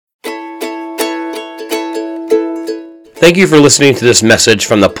Thank you for listening to this message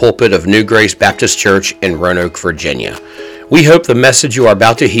from the pulpit of New Grace Baptist Church in Roanoke, Virginia. We hope the message you are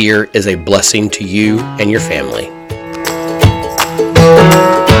about to hear is a blessing to you and your family.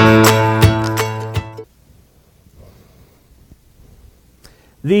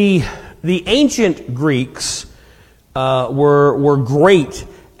 The ancient Greeks were great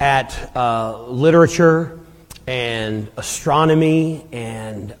at literature and astronomy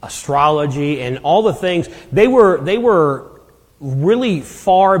and astrology and all the things. They were really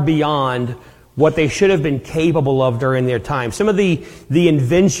far beyond what they should have been capable of during their time. Some of the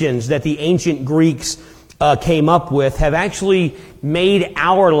inventions that the ancient Greeks came up with have actually made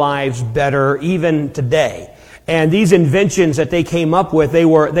our lives better even today. And these inventions that they came up with, they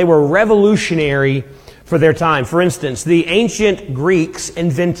were revolutionary for their time. For instance, the ancient Greeks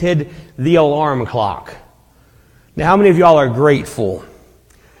invented the alarm clock. Now, how many of y'all are grateful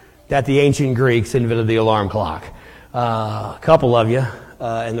that the ancient Greeks invented the alarm clock? A couple of you,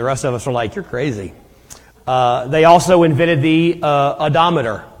 and the rest of us are like, you're crazy. They also invented the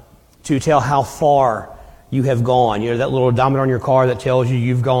odometer to tell how far you have gone. You know, that little odometer on your car that tells you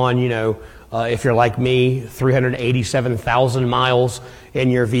you've gone, if you're like me, 387,000 miles in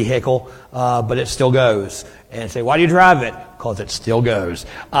your vehicle, but it still goes. And say, why do you drive it? Because it still goes.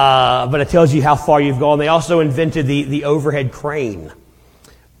 But it tells you how far you've gone. They also invented the overhead crane.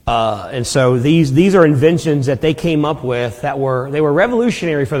 And so these are inventions that they came up with they were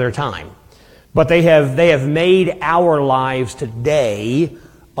revolutionary for their time. But they have made our lives today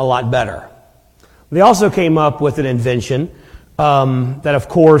a lot better. They also came up with an invention that, of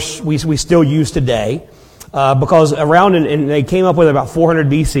course, we still use today, because and they came up with it about 400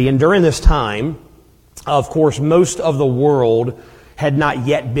 BC, and during this time, of course, most of the world had not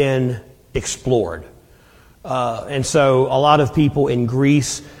yet been explored. And so a lot of people in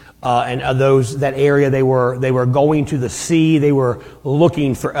Greece and that area, they were going to the sea, they were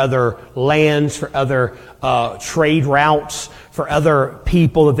looking for other lands, for other trade routes, for other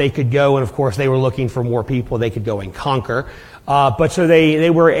people that they could go, and of course they were looking for more people they could go and conquer. But so they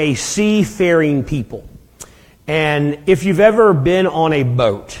were a seafaring people. And if you've ever been on a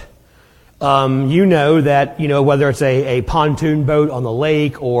boat, you know that, whether it's a pontoon boat on the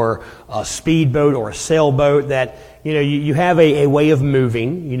lake or a speedboat or a sailboat, that, you have a way of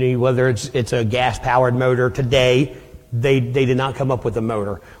moving, whether it's a gas-powered motor. Today, they did not come up with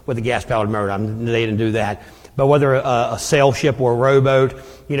a gas-powered motor. They didn't do that. But whether a sail ship or a rowboat,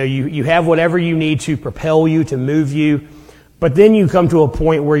 you have whatever you need to propel you, to move you. But then you come to a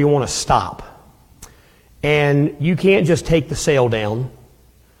point where you want to stop. And you can't just take the sail down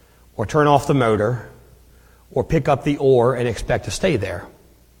or turn off the motor or pick up the oar and expect to stay there.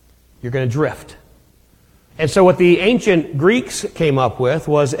 You're going to drift. And so what the ancient Greeks came up with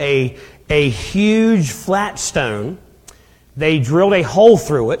was a huge flat stone. They drilled a hole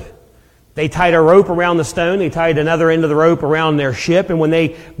through it. They tied a rope around the stone. They tied another end of the rope around their ship. And when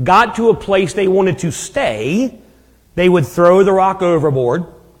they got to a place they wanted to stay, they would throw the rock overboard,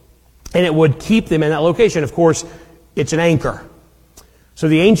 and it would keep them in that location. Of course, it's an anchor. So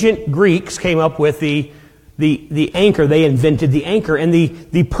the ancient Greeks came up with the anchor. They invented the anchor. And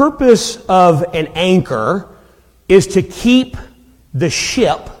the purpose of an anchor is to keep the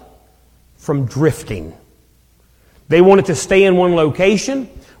ship from drifting. They wanted to stay in one location,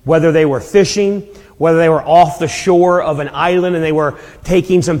 whether they were fishing, whether they were off the shore of an island and they were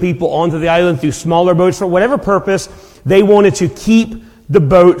taking some people onto the island through smaller boats. For whatever purpose, they wanted to keep the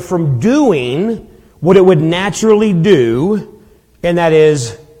boat from doing what it would naturally do, and that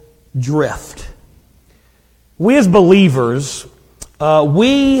is drift. We as believers,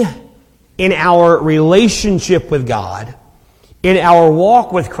 we in our relationship with God, in our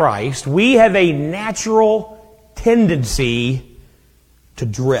walk with Christ, we have a natural tendency to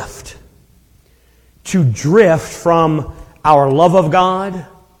drift. To drift from our love of God,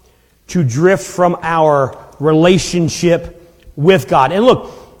 to drift from our relationship with God. And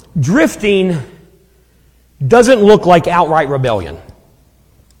look, drifting doesn't look like outright rebellion.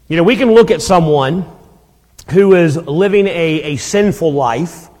 We can look at someone who is living a sinful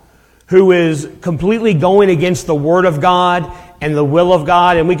life, who is completely going against the Word of God and the will of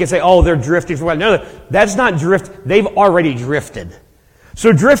God, and we can say, oh, they're drifting from God. No, that's not drift. They've already drifted.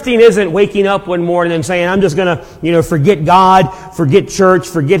 So drifting isn't waking up one morning and saying, I'm just going to, forget God, forget church,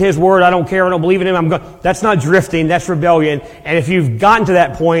 forget His Word. I don't care. I don't believe in Him. That's not drifting. That's rebellion. And if you've gotten to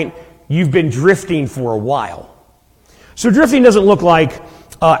that point, you've been drifting for a while. So drifting doesn't look like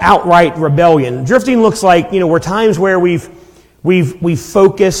outright rebellion. Drifting looks like, we're times where we've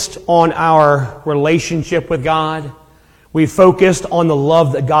focused on our relationship with God. We've focused on the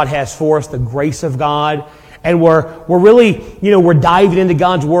love that God has for us, the grace of God, And we're really, we're diving into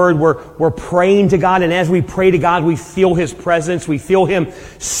God's Word. We're praying to God. And as we pray to God, we feel His presence. We feel Him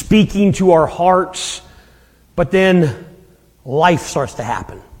speaking to our hearts. But then life starts to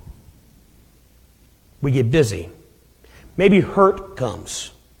happen. We get busy. Maybe hurt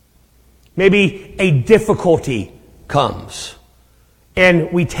comes. Maybe a difficulty comes.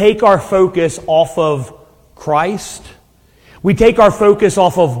 And we take our focus off of Christ. We take our focus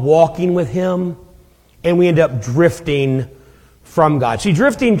off of walking with Him, and we end up drifting from God. See,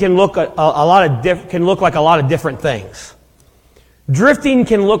 drifting can look like a lot of different things. Drifting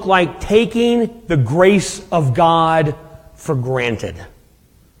can look like taking the grace of God for granted.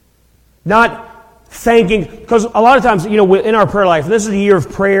 Not thanking, because a lot of times, in our prayer life, this is a year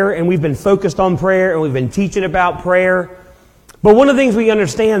of prayer, and we've been focused on prayer, and we've been teaching about prayer. But one of the things we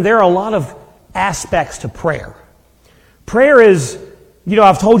understand, there are a lot of aspects to prayer. Prayer is,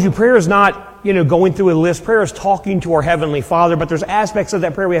 I've told you, prayer is not, going through a list. Prayer is talking to our Heavenly Father, but there's aspects of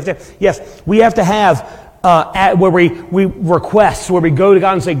that prayer we have to, we have to have, where we request, where we go to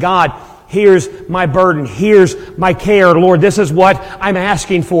God and say, God, here's my burden. Here's my care. Lord, this is what I'm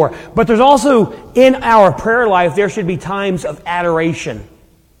asking for. But there's also, in our prayer life, there should be times of adoration,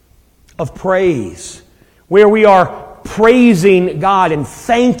 of praise, where we are praising God and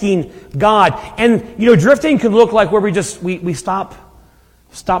thanking God. And, drifting can look like where we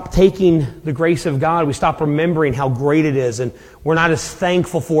stop taking the grace of God. We stop remembering how great it is, and we're not as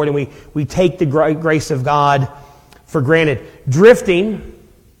thankful for it, and we take the grace of God for granted. Drifting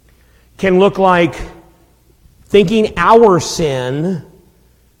can look like thinking our sin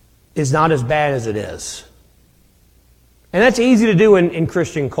is not as bad as it is. And that's easy to do in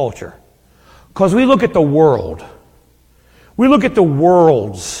Christian culture, because we look at the world. We look at the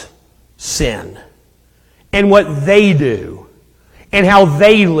world's sin and what they do and how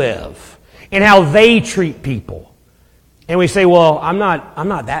they live and how they treat people. And we say, well, I'm not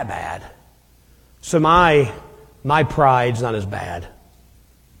that bad. So my pride's not as bad.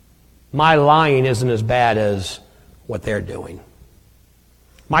 My lying isn't as bad as what they're doing.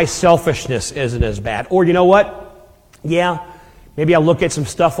 My selfishness isn't as bad. Or you know what? Yeah, maybe I look at some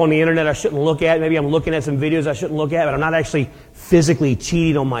stuff on the internet I shouldn't look at. Maybe I'm looking at some videos I shouldn't look at, but I'm not actually physically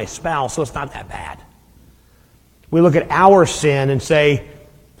cheating on my spouse, so it's not that bad. We look at our sin and say,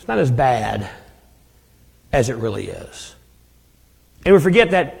 it's not as bad as it really is. And we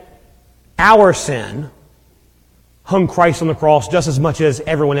forget that our sin hung Christ on the cross just as much as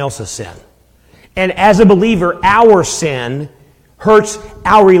everyone else's sin. And as a believer, our sin hurts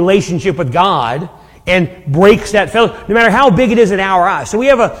our relationship with God and breaks that fellowship, no matter how big it is in our eyes. So we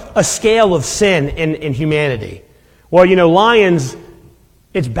have a scale of sin in humanity. Well, lions,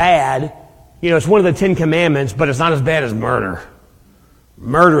 it's bad. It's one of the 10 Commandments, but it's not as bad as murder.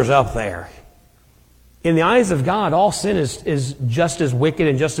 Murder's up there. In the eyes of God, all sin is just as wicked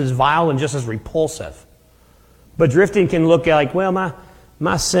and just as vile and just as repulsive. But drifting can look like, well,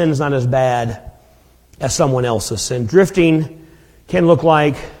 my sin's not as bad as someone else's sin. Drifting can look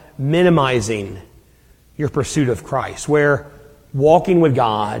like minimizing your pursuit of Christ, where walking with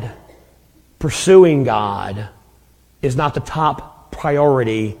God, pursuing God, is not the top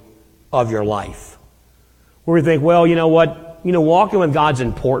priority of your life. Where we think, well, you know what? Walking with God's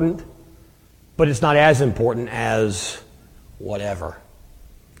important, but it's not as important as whatever.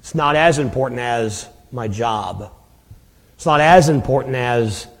 It's not as important as my job. It's not as important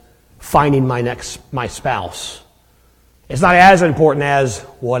as finding my spouse. It's not as important as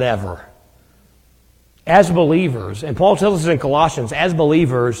whatever. As believers, and Paul tells us in Colossians, as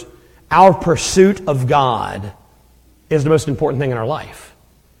believers, our pursuit of God is the most important thing in our life.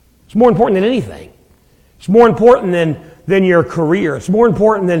 It's more important than anything. It's more important than your career. It's more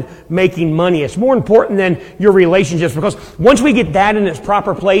important than making money. It's more important than your relationships, because once we get that in its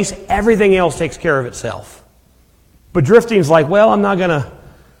proper place, everything else takes care of itself. But drifting is like, well, not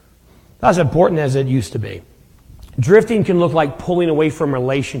as important as it used to be. Drifting can look like pulling away from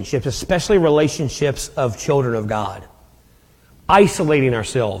relationships, especially relationships of children of God. Isolating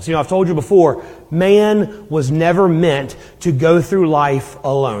ourselves. I've told you before, man was never meant to go through life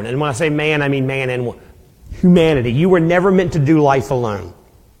alone. And when I say man, I mean man and humanity. You were never meant to do life alone.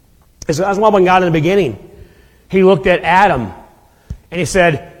 That's why when God in the beginning, He looked at Adam and He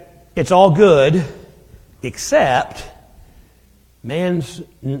said, it's all good, except man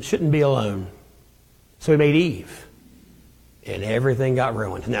shouldn't be alone. So He made Eve. And everything got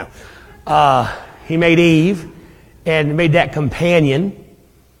ruined. No. He made Eve and made that companion.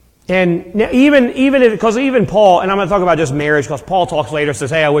 And now because even Paul, and I'm going to talk about just marriage, because Paul talks later,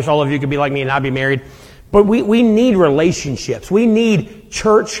 says, hey, I wish all of you could be like me and not be married. But we need relationships. We need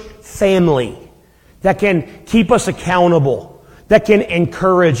church family that can keep us accountable, that can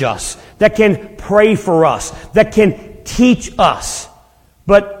encourage us, that can pray for us, that can teach us.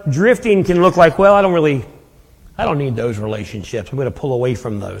 But drifting can look like, well, I don't need those relationships. I'm going to pull away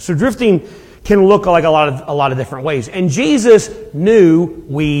from those. So drifting can look like a lot of different ways. And Jesus knew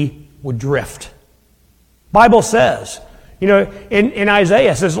we would drift. Bible says, in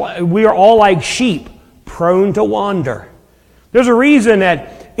Isaiah, it says, we are all like sheep, prone to wander. There's a reason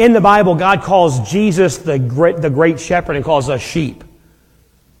that in the Bible, God calls Jesus the great shepherd and calls us sheep.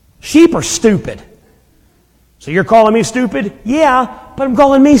 Sheep are stupid. So you're calling me stupid? Yeah, but I'm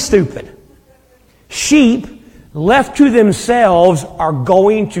calling me stupid. Sheep, left to themselves, are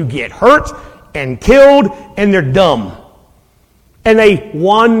going to get hurt and killed, and they're dumb. And they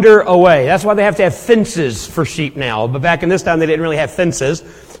wander away. That's why they have to have fences for sheep now. But back in this time, they didn't really have fences.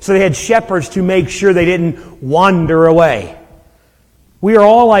 So they had shepherds to make sure they didn't wander away. We are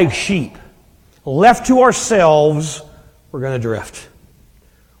all like sheep. Left to ourselves, we're going to drift.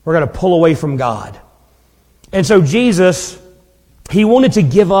 We're going to pull away from God. And so Jesus, He wanted to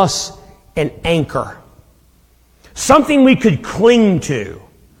give us an anchor. Something we could cling to.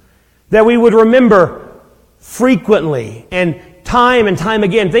 That we would remember frequently and time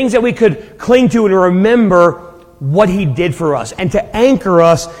again. Things that we could cling to and remember what He did for us. And to anchor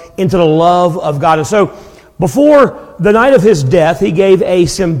us into the love of God. And so, before the night of His death, He gave a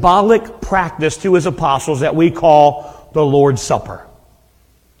symbolic practice to His apostles that we call the Lord's Supper.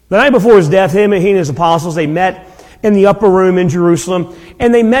 The night before His death, He and His apostles, they met in the upper room in Jerusalem,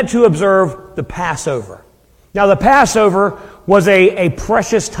 and they met to observe the Passover. Now, the Passover was a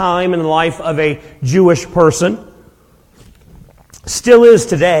precious time in the life of a Jewish person. Still is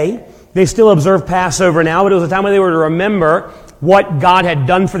today. They still observe Passover now, but it was a time when they were to remember what God had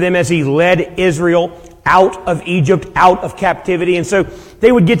done for them as He led Israel out of Egypt, out of captivity. And so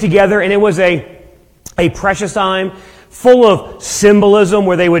they would get together, and it was a precious time full of symbolism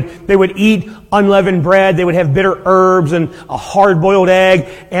where they would eat unleavened bread, they would have bitter herbs and a hard-boiled egg,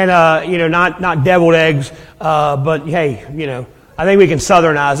 and not deviled eggs, but hey, I think we can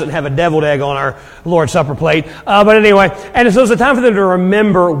southernize it and have a deviled egg on our Lord's Supper plate. But anyway, and so it was a time for them to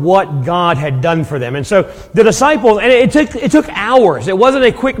remember what God had done for them. And so the disciples, and it took hours. It wasn't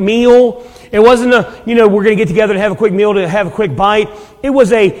a quick meal. It wasn't we're going to get together and have a quick meal to have a quick bite. It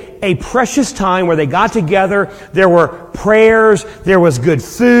was a precious time where they got together. There were prayers. There was good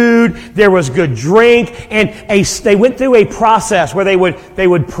food. There was good drink. And they went through a process where they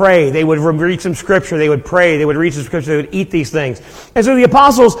would pray. They would read some scripture. They would pray. They would read some scripture. They would eat these things. And so the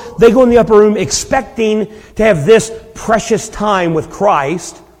apostles, they go in the upper room expecting to have this precious time with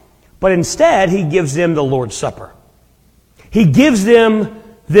Christ. But instead, He gives them the Lord's Supper. He gives them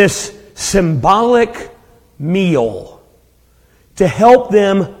this symbolic meal to help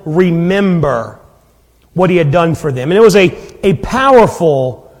them remember what He had done for them. And it was a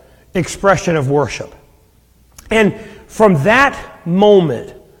powerful expression of worship. And from that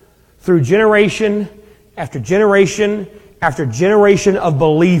moment, through generation after generation after generation of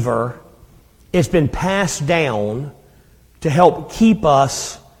believer, it's been passed down to help keep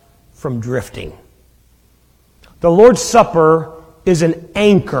us from drifting. The Lord's Supper is an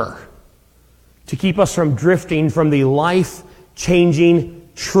anchor to keep us from drifting from the life-changing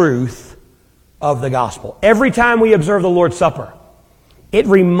truth of the gospel. Every time we observe the Lord's Supper, it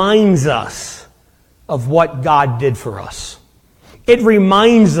reminds us of what God did for us. It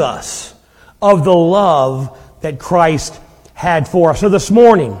reminds us of the love that Christ had for us. So this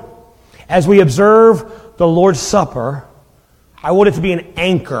morning, as we observe the Lord's Supper, I want it to be an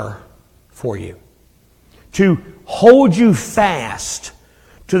anchor for you, to hold you fast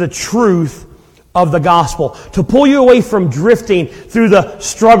to the truth of the gospel, to pull you away from drifting through the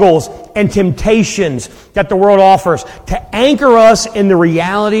struggles and temptations that the world offers, to anchor us in the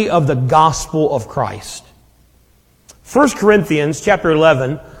reality of the gospel of Christ. 1 Corinthians chapter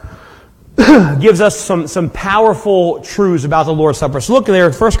 11 gives us some powerful truths about the Lord's Supper. So look there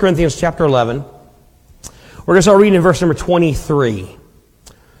at 1 Corinthians chapter 11. We're going to start reading in verse number 23.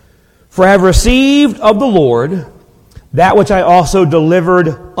 For I have received of the Lord that which I also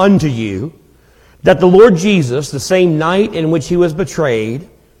delivered unto you, that the Lord Jesus, the same night in which He was betrayed,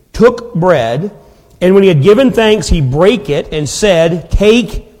 took bread, and when He had given thanks, He brake it and said,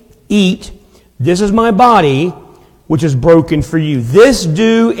 Take, eat, this is my body, which is broken for you. This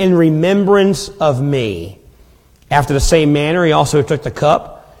do in remembrance of me. After the same manner, He also took the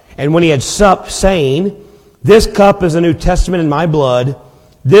cup, and when He had supped, saying, This cup is the New Testament in my blood.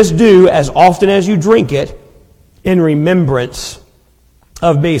 This do as often as you drink it in remembrance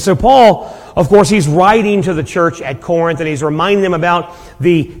of me. So Paul of course, he's writing to the church at Corinth, and he's reminding them about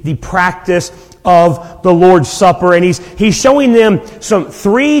the practice of the Lord's Supper, and he's showing them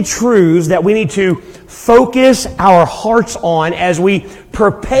three truths that we need to focus our hearts on as we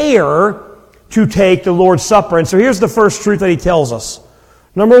prepare to take the Lord's Supper. And so here's the first truth that he tells us.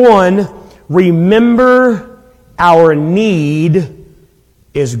 Number one, remember our need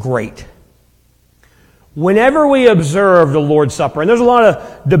is great. Whenever we observe the Lord's Supper, and there's a lot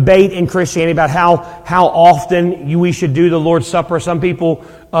of debate in Christianity about how often we should do the Lord's Supper. Some people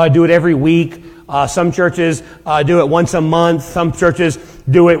do it every week. Some churches do it once a month. Some churches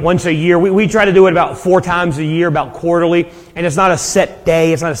do it once a year. We try to do it about 4 times a year, about quarterly. And it's not a set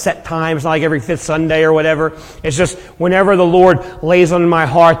day. It's not a set time. It's not like every 5th Sunday or whatever. It's just whenever the Lord lays on my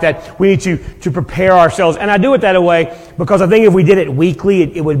heart that we need to prepare ourselves. And I do it that way because I think if we did it weekly,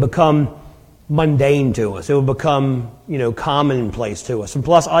 it would become mundane to us. It would become, commonplace to us. And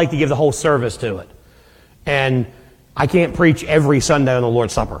plus, I like to give the whole service to it. And I can't preach every Sunday on the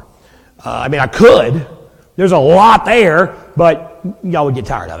Lord's Supper. I could. There's a lot there, but y'all would get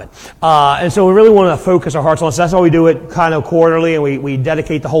tired of it. And so we really want to focus our hearts on it. So that's why we do it kind of quarterly, and we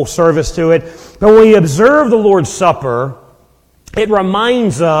dedicate the whole service to it. But when we observe the Lord's Supper, it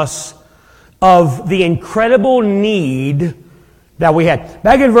reminds us of the incredible need that we had.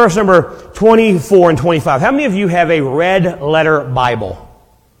 Back in verse number 24 and 25, how many of you have a red letter Bible?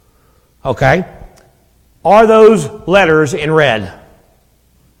 Okay. Are those letters in red?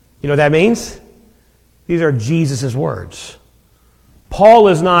 You know what that means? These are Jesus' words. Paul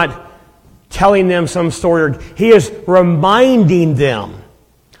is not telling them some story. He is reminding them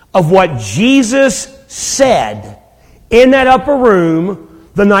of what Jesus said in that upper room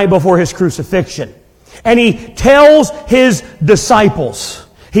the night before his crucifixion. And he tells his disciples,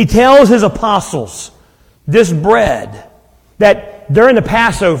 he tells his apostles, this bread that during the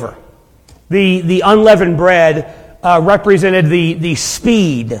Passover, the unleavened bread represented the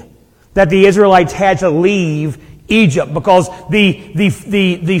speed that the Israelites had to leave Egypt, because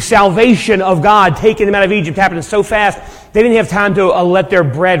the salvation of God taking them out of Egypt happened so fast they didn't have time to let their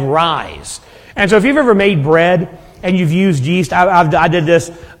bread rise. And so if you've ever made bread and you've used yeast, I did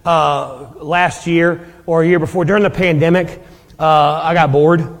this last year or a year before during the pandemic. I got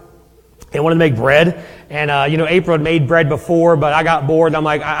bored and wanted to make bread. And, April had made bread before, but I got bored. I'm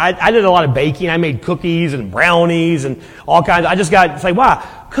like, I did a lot of baking. I made cookies and brownies and all kinds. I just got, it's like,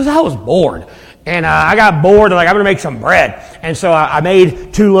 why? Because I was bored. And I got bored and I'm going to make some bread. And so I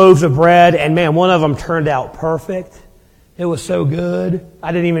made 2 loaves of bread, and man, one of them turned out perfect. It was so good.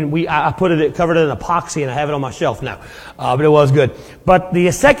 I covered it in epoxy, and I have it on my shelf now. But it was good. But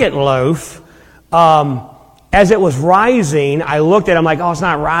the second loaf, as it was rising, I looked at it, I'm like, oh, it's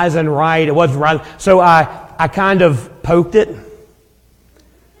not rising right. It wasn't rising. So I kind of poked it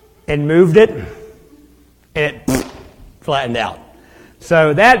and moved it, and it flattened out.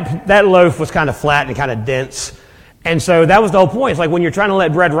 So that loaf was kind of flat and kind of dense. And so that was the whole point. It's like when you're trying to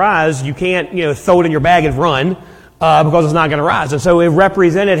let bread rise, you can't, throw it in your bag and run, because it's not going to rise. And so it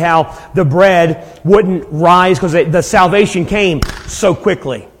represented how the bread wouldn't rise because the salvation came so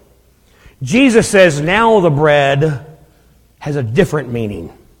quickly. Jesus says now the bread has a different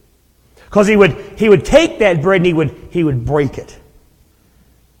meaning, because he would take that bread and he would break it.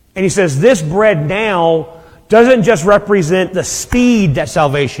 And he says this bread now doesn't just represent the speed that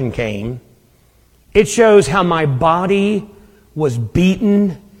salvation came. It shows how my body was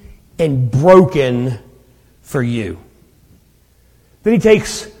beaten and broken for you. Then he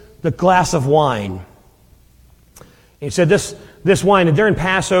takes the glass of wine. He said this wine, and during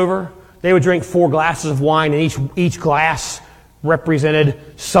Passover, they would drink 4 glasses of wine, and each glass represented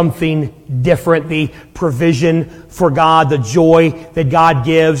something different. The provision for God, the joy that God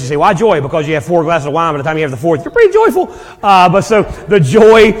gives. You say, why joy? Because you have 4 glasses of wine. By the time you have the 4th, you're pretty joyful. But so the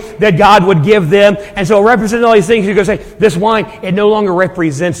joy that God would give them. And so it represented all these things. You're going to say, this wine, it no longer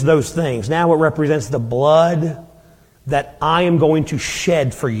represents those things. Now it represents the blood that I am going to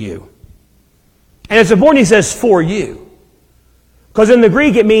shed for you. And it's important he says, for you. Because in the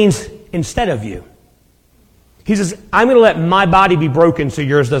Greek it means instead of you. He says, I'm going to let my body be broken so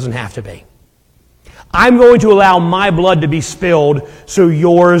yours doesn't have to be. I'm going to allow my blood to be spilled so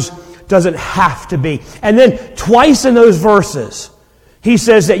yours doesn't have to be. And then twice in those verses, he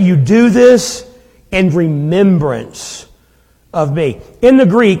says that you do this in remembrance of me. In the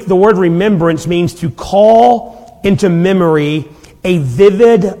Greek, the word remembrance means to call into memory a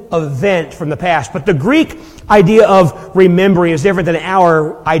vivid event from the past. But the Greek idea of remembering is different than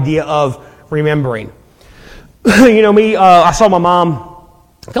our idea of remembering. I saw my mom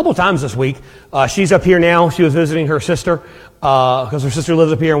a couple of times this week. She's up here now. She was visiting her sister because her sister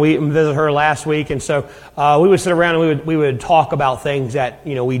lives up here, and we visited her last week. And so we would sit around and we would talk about things that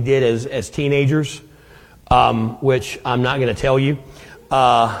we did as teenagers, which I'm not going to tell you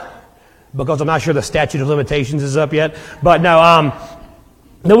because I'm not sure the statute of limitations is up yet. But no.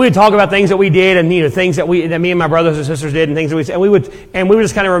 Then we would talk about things that we did, and things that me and my brothers and sisters did, and things that we said. And we would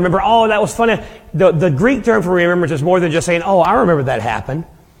just kind of remember. Oh, that was funny. The Greek term for remembrance is more than just saying, "Oh, I remember that happened."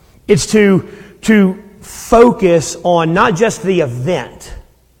 It's to focus on not just the event,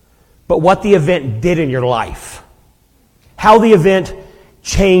 but what the event did in your life, how the event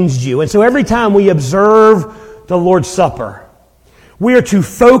changed you. And so every time we observe the Lord's Supper, we are to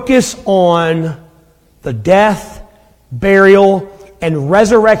focus on the death, burial, and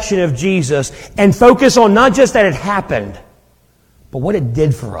resurrection of Jesus, and focus on not just that it happened, but what it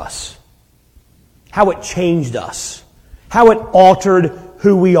did for us, how it changed us, how it altered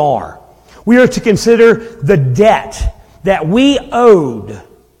who we are. We are to consider the debt that we owed,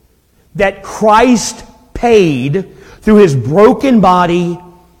 that Christ paid through His broken body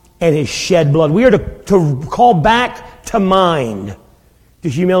and His shed blood. We are to call back to mind the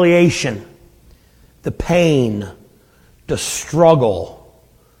humiliation, the pain, the struggle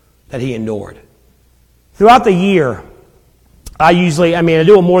that He endured. Throughout the year, I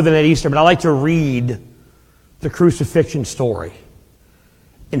do it more than at Easter, but I like to read the crucifixion story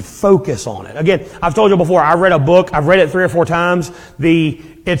and focus on it. Again, I've told you before, I read a book, I've read it 3 or 4 times.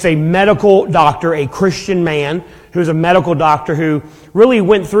 It's a medical doctor, a Christian man who's a medical doctor who really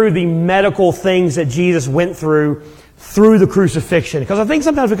went through the medical things that Jesus went through the crucifixion. Because I think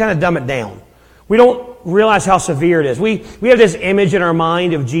sometimes we kind of dumb it down. We don't realize how severe it is. We have this image in our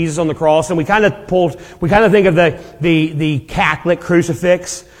mind of Jesus on the cross, and we kind of think of the Catholic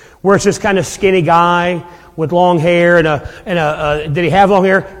crucifix, where it's this kind of skinny guy with long hair and did he have long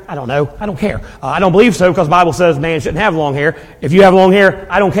hair? I don't know. I don't care. I don't believe so, because the Bible says man shouldn't have long hair. If you have long hair,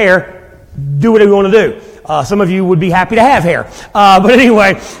 I don't care. Do whatever you want to do. Some of you would be happy to have hair. But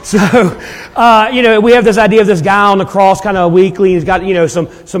anyway, so, we have this idea of this guy on the cross kind of weakly. He's got,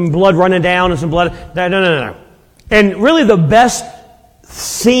 some blood running down and some blood. No. And really the best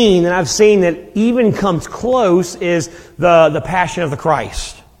scene that I've seen that even comes close is the Passion of the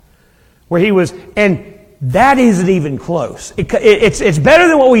Christ, where He was, and that isn't even close. It's better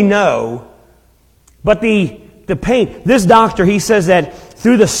than what we know, but the pain. This doctor, he says that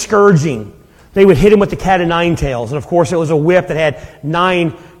through the scourging, they would hit him with the cat of 9 tails. And of course it was a whip that had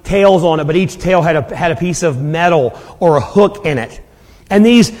 9 tails on it, but each tail had a piece of metal or a hook in it. And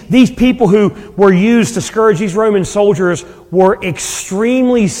these people who were used to scourge these Roman soldiers were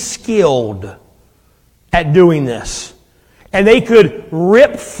extremely skilled at doing this. And they could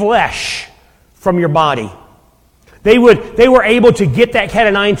rip flesh from your body. They were able to get that cat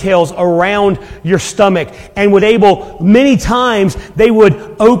of 9 tails around your stomach, and many times they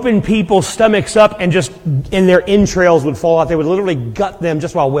would open people's stomachs up, and their entrails would fall out. They would literally gut them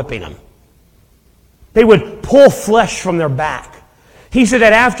just while whipping them. They would pull flesh from their back. He said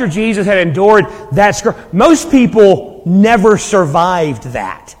that after Jesus had endured that scourge, most people never survived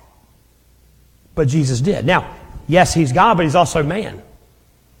that. But Jesus did. Now, yes, He's God, but He's also man.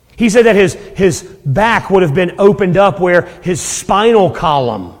 He said that his back would have been opened up, where his spinal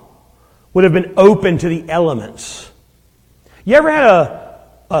column would have been open to the elements. You ever had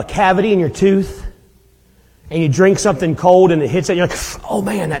a cavity in your tooth, and you drink something cold and it hits it, and you're like, oh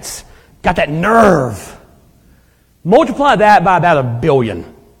man, that's got that nerve. Multiply that by about 1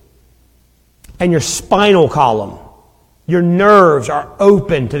 billion. And your spinal column, your nerves are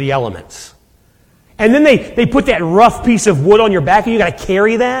open to the elements. And then they put that rough piece of wood on your back, and you got to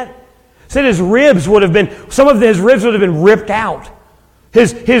carry that. Said some of his ribs would have been ripped out.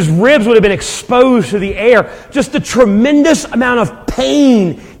 His ribs would have been exposed to the air. Just the tremendous amount of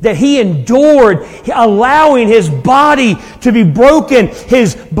pain that He endured, allowing His body to be broken,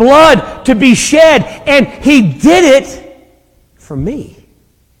 His blood to be shed, and He did it for me.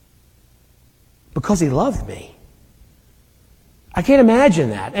 Because He loved me. I can't imagine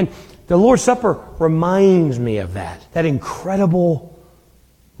that. And the Lord's Supper reminds me of that incredible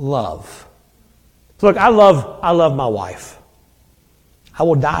love. So look, I love my wife. I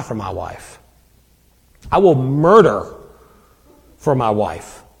will die for my wife. I will murder for my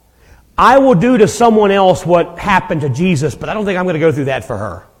wife. I will do to someone else what happened to Jesus, but I don't think I'm going to go through that for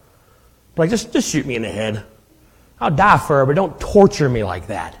her. Like, just shoot me in the head. I'll die for her, but don't torture me like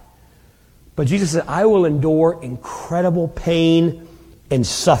that. But Jesus said, I will endure incredible pain and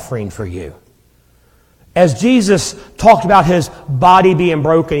suffering for you. As Jesus talked about His body being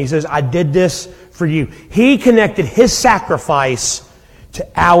broken, He says, I did this for you. He connected His sacrifice to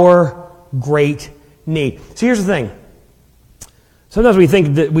our great need. See, here's the thing. Sometimes we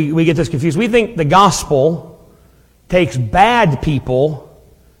think that we get this confused. We think the gospel takes bad people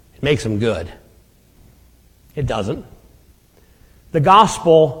and makes them good. It doesn't. The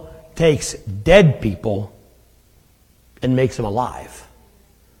gospel takes dead people and makes them alive.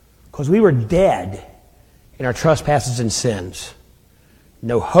 Because we were dead in our trespasses and sins.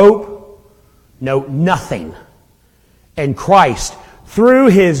 No hope, no nothing. And Christ, through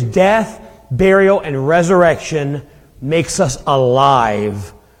His death, burial, and resurrection, makes us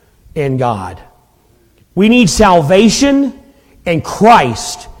alive in God. We need salvation, and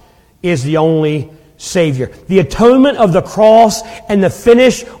Christ is the only Savior. The atonement of the cross and the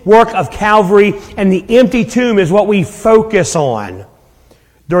finished work of Calvary and the empty tomb is what we focus on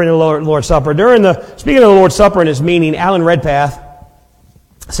during the Lord's Supper. Speaking of the Lord's Supper and its meaning, Alan Redpath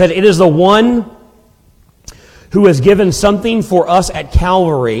said, "It is the one who has given something for us at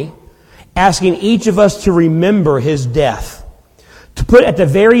Calvary, asking each of us to remember His death, to put at the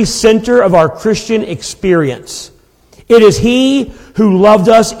very center of our Christian experience. It is He who loved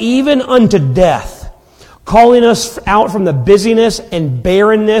us even unto death, calling us out from the busyness and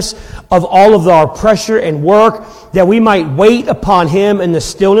barrenness of all of our pressure and work, that we might wait upon Him in the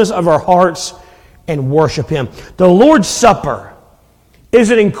stillness of our hearts and worship Him." The Lord's Supper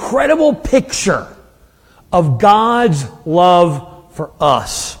is an incredible picture of God's love for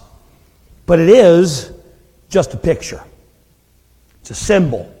us. But it is just a picture. It's a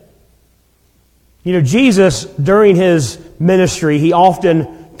symbol. You know, Jesus, during His ministry, He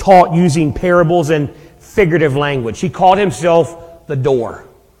often taught using parables and figurative language. He called Himself the door.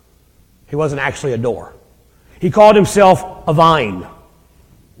 He wasn't actually a door. He called Himself a vine.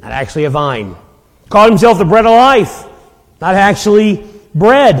 Not actually a vine. He called Himself the bread of life. Not actually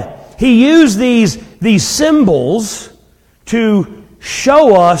bread. He used these symbols to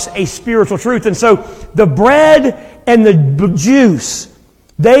show us a spiritual truth. And so the bread and the juice,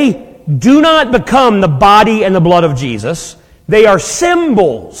 they do not become the body and the blood of Jesus. They are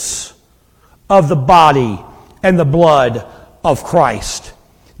symbols of the body and the blood of Christ.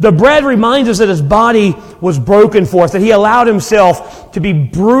 The bread reminds us that His body was broken for us, that He allowed Himself to be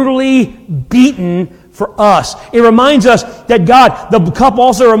brutally beaten for us. It reminds us that the cup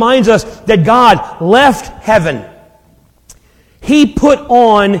also reminds us that God left heaven. He put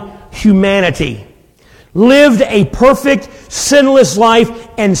on humanity, lived a perfect, sinless life,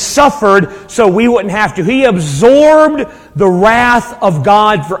 and suffered so we wouldn't have to. He absorbed the wrath of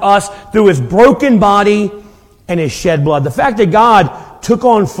God for us through His broken body and His shed blood. The fact that God took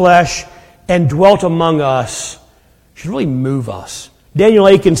on flesh and dwelt among us should really move us. Daniel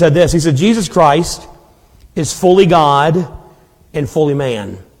Aiken said this. He said, "Jesus Christ is fully God and fully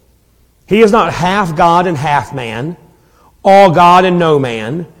man. He is not half God and half man, all God and no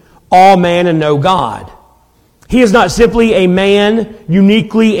man, all man and no God. He is not simply a man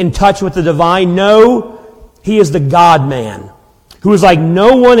uniquely in touch with the divine. No, He is the God-man, who is like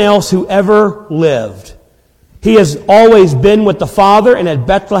no one else who ever lived. He has always been with the Father, and at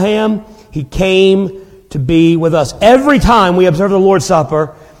Bethlehem, He came to be with us." Every time we observe the Lord's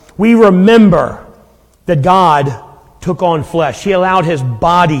Supper, we remember that God took on flesh. He allowed His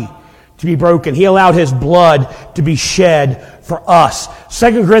body to be broken. He allowed His blood to be shed for us.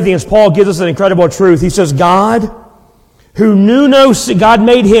 2 Corinthians, Paul gives us an incredible truth. He says, God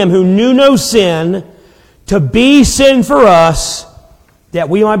made Him who knew no sin to be sin for us, that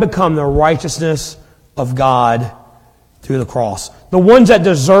we might become the righteousness of God through the cross. The ones that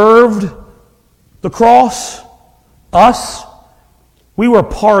deserved the cross, us, we were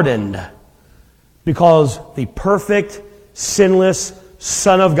pardoned because the perfect, sinless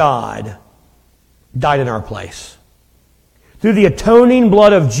Son of God died in our place. Through the atoning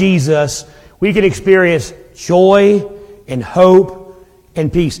blood of Jesus, we can experience joy and hope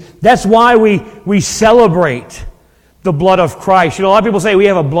and peace. That's why we celebrate the blood of Christ. You know, a lot of people say we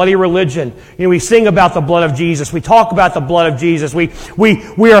have a bloody religion. You know, we sing about the blood of Jesus. We talk about the blood of Jesus. We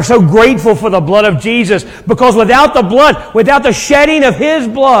are so grateful for the blood of Jesus, because without the blood, without the shedding of His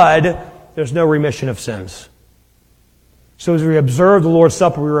blood, there's no remission of sins. So as we observe the Lord's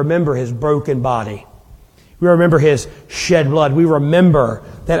Supper, we remember His broken body. We remember His shed blood. We remember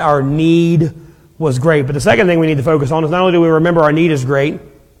that our need was great. But the second thing we need to focus on is not only do we remember our need is great,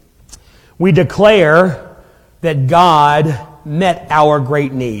 we declare that God met our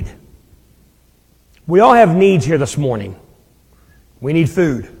great need. We all have needs here this morning. We need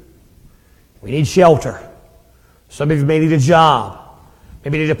food. We need shelter. Some of you may need a job.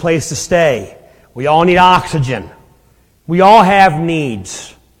 Maybe need a place to stay. We all need oxygen. We all have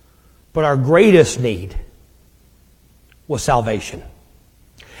needs. But our greatest need was salvation.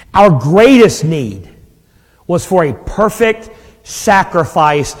 Our greatest need was for a perfect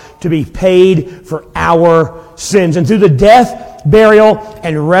sacrifice to be paid for our sins. And through the death, burial,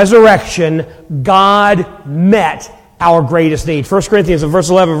 and resurrection, God met our greatest need. 1 Corinthians, verse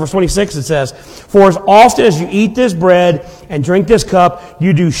 11, verse 26, it says, "For as often as you eat this bread and drink this cup,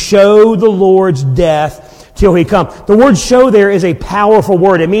 you do show the Lord's death till He come." The word "show" there is a powerful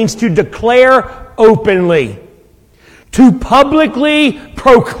word. It means to declare openly, to publicly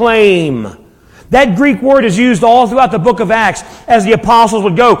proclaim. That Greek word is used all throughout the book of Acts as the apostles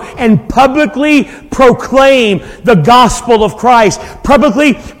would go and publicly proclaim the gospel of Christ,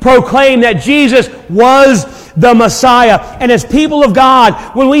 publicly proclaim that Jesus was the Messiah. And as people of God,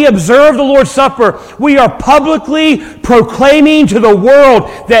 when we observe the Lord's Supper, we are publicly proclaiming to the world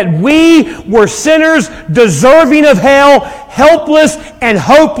that we were sinners deserving of hell, helpless and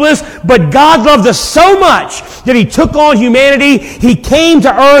hopeless, but God loved us so much that He took on humanity. He came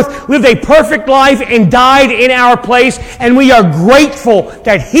to earth, lived a perfect life, and died in our place, and we are grateful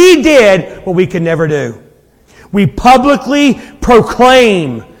that He did what we could never do. We publicly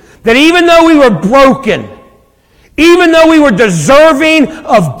proclaim that even though we were broken, even though we were deserving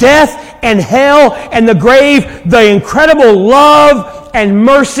of death and hell and the grave, the incredible love and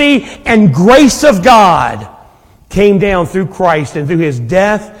mercy and grace of God came down through Christ, and through His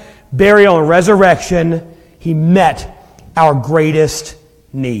death, burial, and resurrection, He met our greatest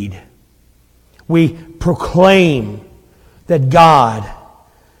need. We proclaim that God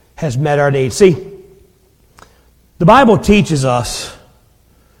has met our need. See, the Bible teaches us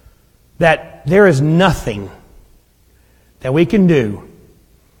that there is nothing that we can do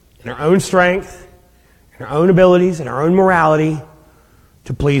in our own strength, in our own abilities, in our own morality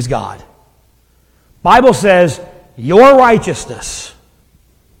to please God. The Bible says your righteousness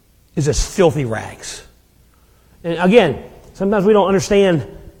is as filthy rags. And again, sometimes we don't understand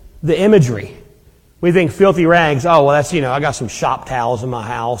the imagery. We think filthy rags, oh, well, that's, I got some shop towels in my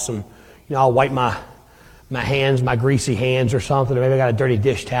house, and, I'll wipe my hands, my greasy hands or something, or maybe I got a dirty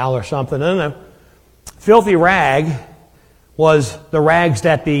dish towel or something. No. Filthy rag was the rags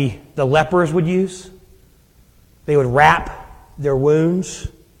that the lepers would use. They would wrap their wounds,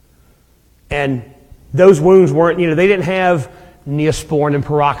 and those wounds weren't, they didn't have Neosporin and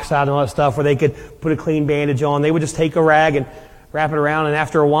peroxide and all that stuff where they could put a clean bandage on. They would just take a rag and wrap it around, and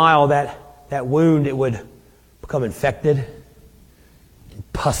after a while, that wound, it would become infected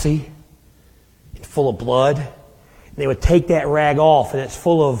and pussy and full of blood. And they would take that rag off, and it's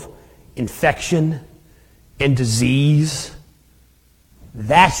full of infection and disease.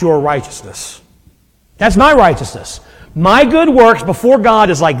 That's your righteousness. That's my righteousness. My good works before God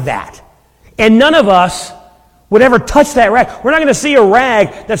is like that. And none of us would ever touch that rag. We're not going to see a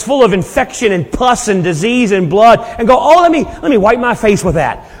rag that's full of infection and pus and disease and blood and go, oh, let me wipe my face with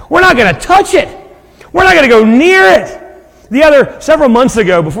that. We're not going to touch it. We're not going to go near it. Several months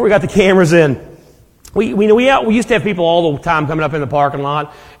ago, before we got the cameras in, we used to have people all the time coming up in the parking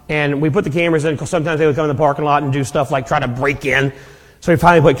lot, and we put the cameras in because sometimes they would come in the parking lot and do stuff like try to break in. So we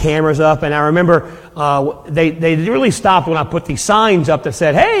finally put cameras up, and I remember they really stopped when I put these signs up that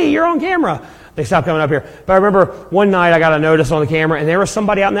said, hey, you're on camera. They stopped coming up here. But I remember one night I got a notice on the camera, and there was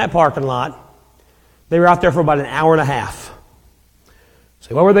somebody out in that parking lot. They were out there for about an hour and a half.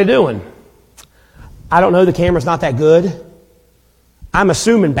 So what were they doing? I don't know. The camera's not that good. I'm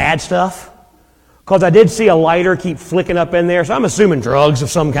assuming bad stuff, because I did see a lighter keep flicking up in there, so I'm assuming drugs of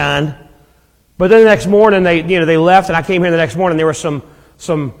some kind. But then the next morning, they left, and I came here the next morning, there were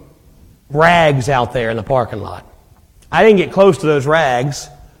some rags out there in the parking lot. I didn't get close to those rags,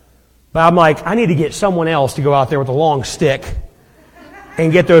 but I'm like, I need to get someone else to go out there with a long stick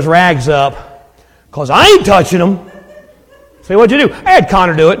and get those rags up, because I ain't touching them. Say, what'd you do? I had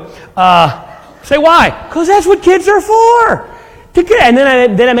Connor do it. Say, why? Because that's what kids are for. And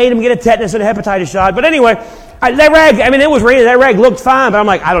then I made him get a tetanus and a hepatitis shot. But anyway, that rag, it was raining. That rag looked fine, but I'm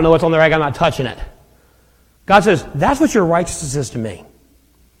like, I don't know what's on the rag. I'm not touching it. God says, that's what your righteousness is to me.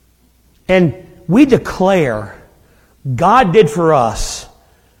 And we declare God did for us.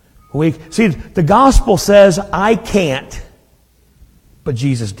 See, the gospel says, I can't, but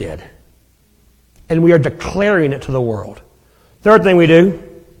Jesus did. And we are declaring it to the world. Third thing we do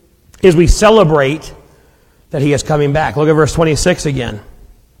is we celebrate that He is coming back. Look at verse 26 again.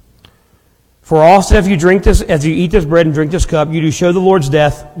 For also if you drink this, as you eat this bread and drink this cup, you do show the Lord's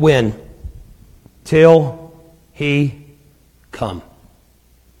death when? Till He come.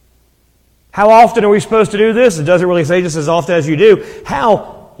 How often are we supposed to do this? It doesn't really say just as often as you do.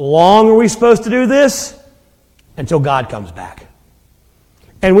 How long are we supposed to do this? Until God comes back.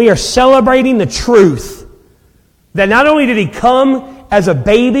 And we are celebrating the truth that not only did He come as a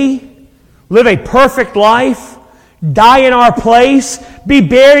baby, live a perfect life, die in our place, be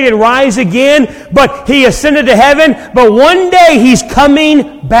buried and rise again, but He ascended to heaven, but one day He's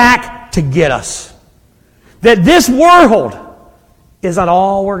coming back to get us. That this world is not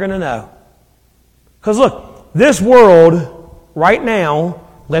all we're going to know. Because look, this world right now,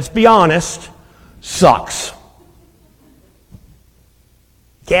 let's be honest, sucks.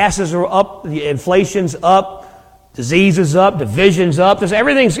 Gases are up, the inflation's up, disease is up, division's up,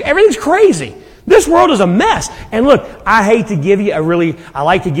 everything's crazy. This world is a mess. And look, I like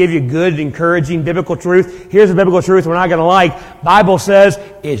to give you good, encouraging biblical truth. Here's the biblical truth we're not going to like. Bible says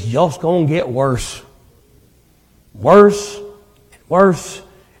it's just going to get worse. Worse, and worse,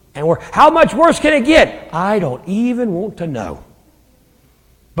 and worse. How much worse can it get? I don't even want to know.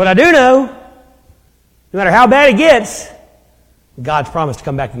 But I do know, no matter how bad it gets, God's promised to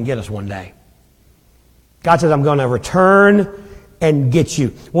come back and get us one day. God says, I'm going to return and get you.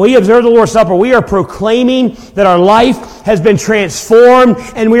 When we observe the Lord's Supper, we are proclaiming that our life has been transformed,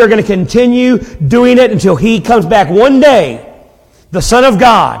 and we are going to continue doing it until He comes back one day. The Son of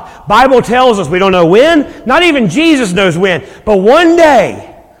God. Bible tells us we don't know when. Not even Jesus knows when. But one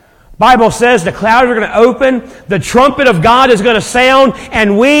day, Bible says the clouds are going to open, the trumpet of God is going to sound,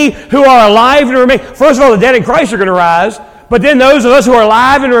 and we who are alive and remain, first of all, the dead in Christ are going to rise, but then those of us who are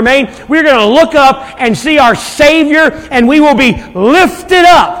alive and remain, we're going to look up and see our Savior, and we will be lifted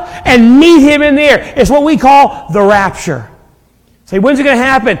up and meet Him in the air. It's what we call the rapture. Say, when's it going to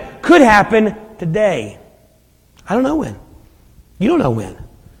happen? Could happen today. I don't know when. You don't know when.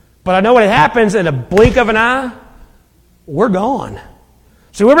 But I know when it happens in a blink of an eye, we're gone.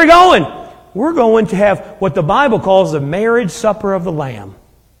 So where are we going? We're going to have what the Bible calls the marriage supper of the Lamb.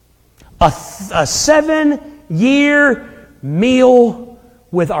 A 7-year meal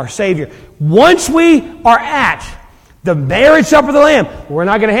with our Savior. Once we are at the marriage supper of the Lamb, we're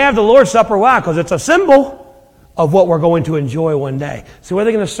not going to have the Lord's Supper. Why? Because it's a symbol of what we're going to enjoy one day. So what are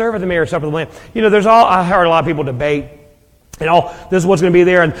they going to serve at the marriage supper of the Lamb? You know, I heard a lot of people debate, this is what's going to be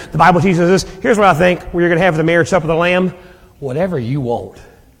there, and the Bible teaches this. Here's what I think you're going to have at the marriage supper of the Lamb. Whatever you want.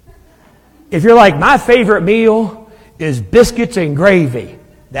 If you're like, my favorite meal is biscuits and gravy,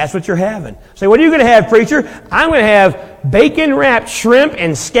 that's what you're having. So what are you going to have, preacher? I'm going to have bacon-wrapped shrimp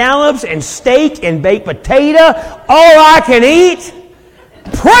and scallops and steak and baked potato. All I can eat.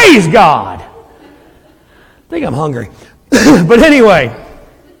 Praise God. I think I'm hungry. But anyway,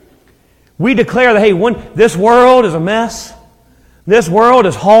 we declare that, hey, this world is a mess. This world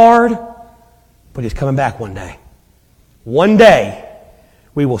is hard. But He's coming back one day. One day,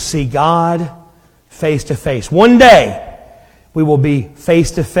 we will see God face to face. One day, we will be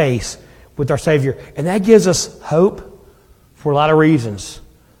face to face with our Savior. And that gives us hope for a lot of reasons.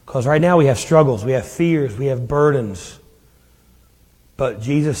 Because right now we have struggles, we have fears, we have burdens. But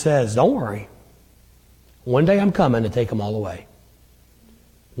Jesus says, don't worry. One day I'm coming to take them all away.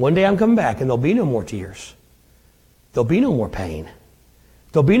 One day I'm coming back and there'll be no more tears. There'll be no more pain.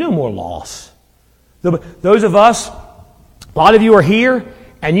 There'll be no more loss. Those of us, a lot of you are here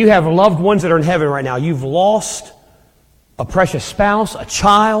and you have loved ones that are in heaven right now. You've lost a precious spouse, a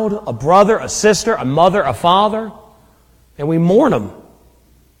child, a brother, a sister, a mother, a father, and we mourn them.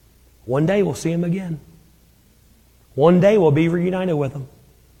 One day we'll see them again. One day we'll be reunited with them.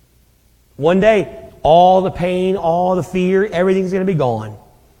 One day, all the pain, all the fear, everything's going to be gone.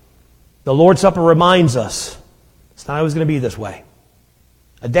 The Lord's Supper reminds us it's not always going to be this way.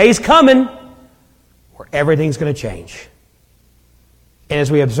 A day's coming where everything's going to change. And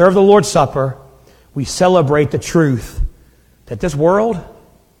as we observe the Lord's Supper, we celebrate the truth that this world,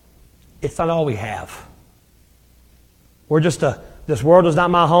 it's not all we have. This world is not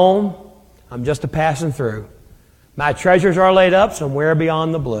my home. I'm just a passing through. My treasures are laid up somewhere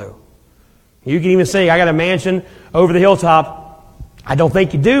beyond the blue. You can even say, I got a mansion over the hilltop. I don't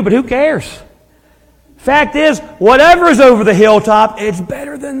think you do, but who cares? Fact is, whatever is over the hilltop, it's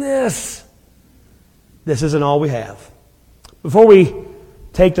better than this. This isn't all we have. Before we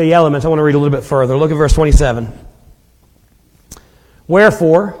take the elements, I want to read a little bit further. Look at verse 27.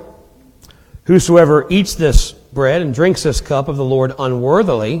 Wherefore, whosoever eats this bread and drinks this cup of the Lord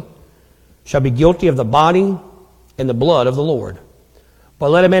unworthily shall be guilty of the body and the blood of the Lord. But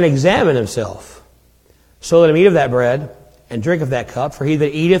let a man examine himself. So let him eat of that bread and drink of that cup. For he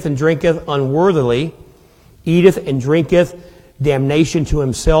that eateth and drinketh unworthily eateth and drinketh damnation to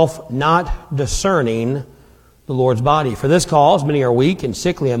himself, not discerning the Lord's body. For this cause many are weak and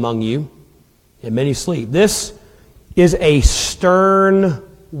sickly among you, and many sleep. This is a stern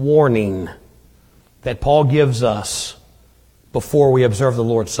warning that Paul gives us before we observe the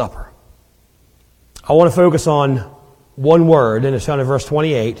Lord's Supper. I want to focus on one word, and it's found in verse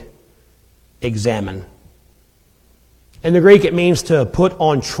 28, examine. In the Greek, it means to put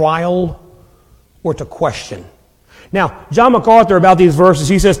on trial or to question. Now, John MacArthur, about these verses,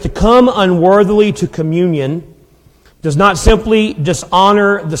 he says, to come unworthily to communion does not simply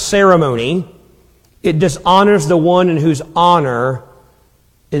dishonor the ceremony, it dishonors the one in whose honor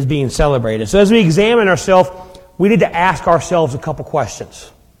is being celebrated. So as we examine ourselves, we need to ask ourselves a couple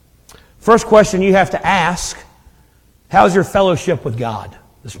questions. First question you have to ask, how's your fellowship with God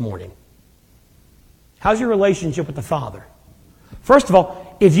this morning? How's your relationship with the Father? First of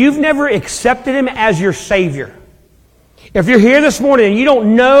all, if you've never accepted Him as your Savior, if you're here this morning and you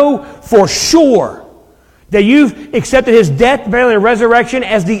don't know for sure that you've accepted His death, burial, and resurrection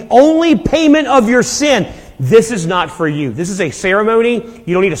as the only payment of your sin, this is not for you. This is a ceremony.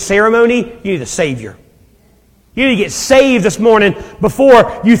 You don't need a ceremony. You need a Savior. You need to get saved this morning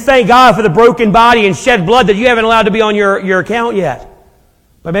before you thank God for the broken body and shed blood that you haven't allowed to be on your account yet.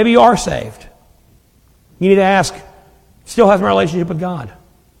 But maybe you are saved. You need to ask, still has my relationship with God? Do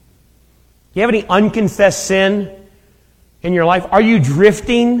you have any unconfessed sin in your life? Are you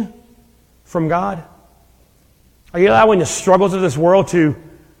drifting from God? Are you allowing the struggles of this world to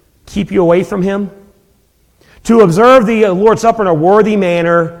keep you away from Him? To observe the Lord's Supper in a worthy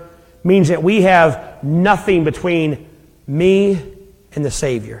manner means that we have nothing between me and the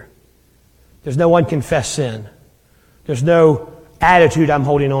Savior. There's no unconfessed sin. There's no attitude I'm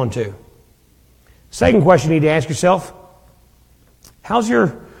holding on to. Second question you need to ask yourself, how's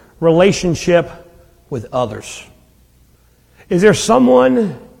your relationship with others? Is there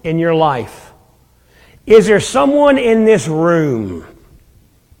someone in your life? Is there someone in this room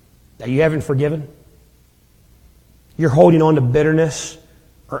that you haven't forgiven? You're holding on to bitterness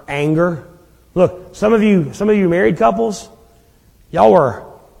or anger. Look, some of you married couples, y'all were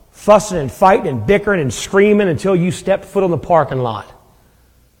fussing and fighting and bickering and screaming until you stepped foot on the parking lot.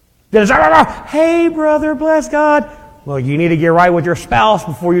 Then it's, hey brother, bless God. Well, you need to get right with your spouse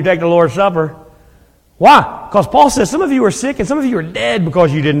before you take the Lord's Supper. Why? Because Paul says some of you are sick and some of you are dead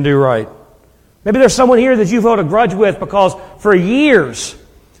because you didn't do right. Maybe there's someone here that you've held a grudge with because for years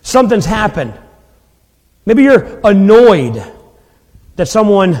something's happened. Maybe you're annoyed that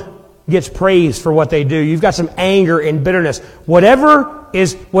someone gets praised for what they do. You've got some anger and bitterness. Whatever,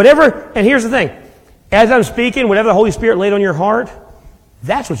 and here's the thing. As I'm speaking, whatever the Holy Spirit laid on your heart,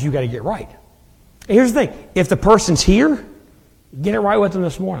 that's what you got to get right. And here's the thing. If the person's here, get it right with them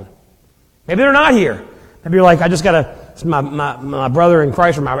this morning. Maybe they're not here. Maybe you're like, I just got to, it's my brother in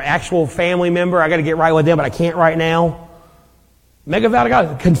Christ or my actual family member. I got to get right with them, but I can't right now. Make a vow to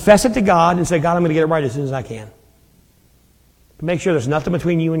God. Confess it to God and say, God, I'm going to get it right as soon as I can. But make sure there's nothing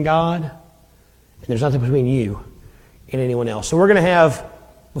between you and God, and there's nothing between you and anyone else. So we're going to have,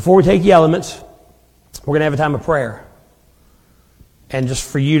 before we take the elements, we're going to have a time of prayer. And just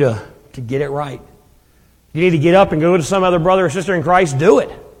for you to get it right. You need to get up and go to some other brother or sister in Christ, do it.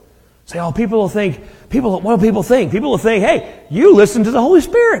 Say, what do people think? People will think, hey, you listen to the Holy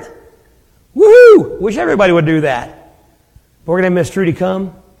Spirit. Woohoo! Wish everybody would do that. But we're going to have Miss Trudy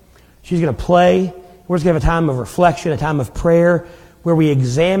come. She's going to play. We're just going to have a time of reflection, a time of prayer, where we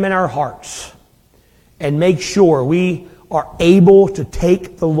examine our hearts and make sure we are able to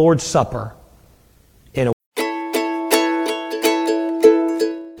take the Lord's Supper in a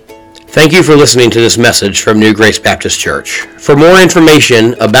Thank you for listening to this message from New Grace Baptist Church. For more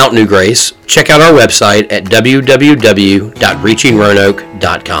information about New Grace, check out our website at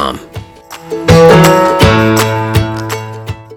www.reachingroanoke.com.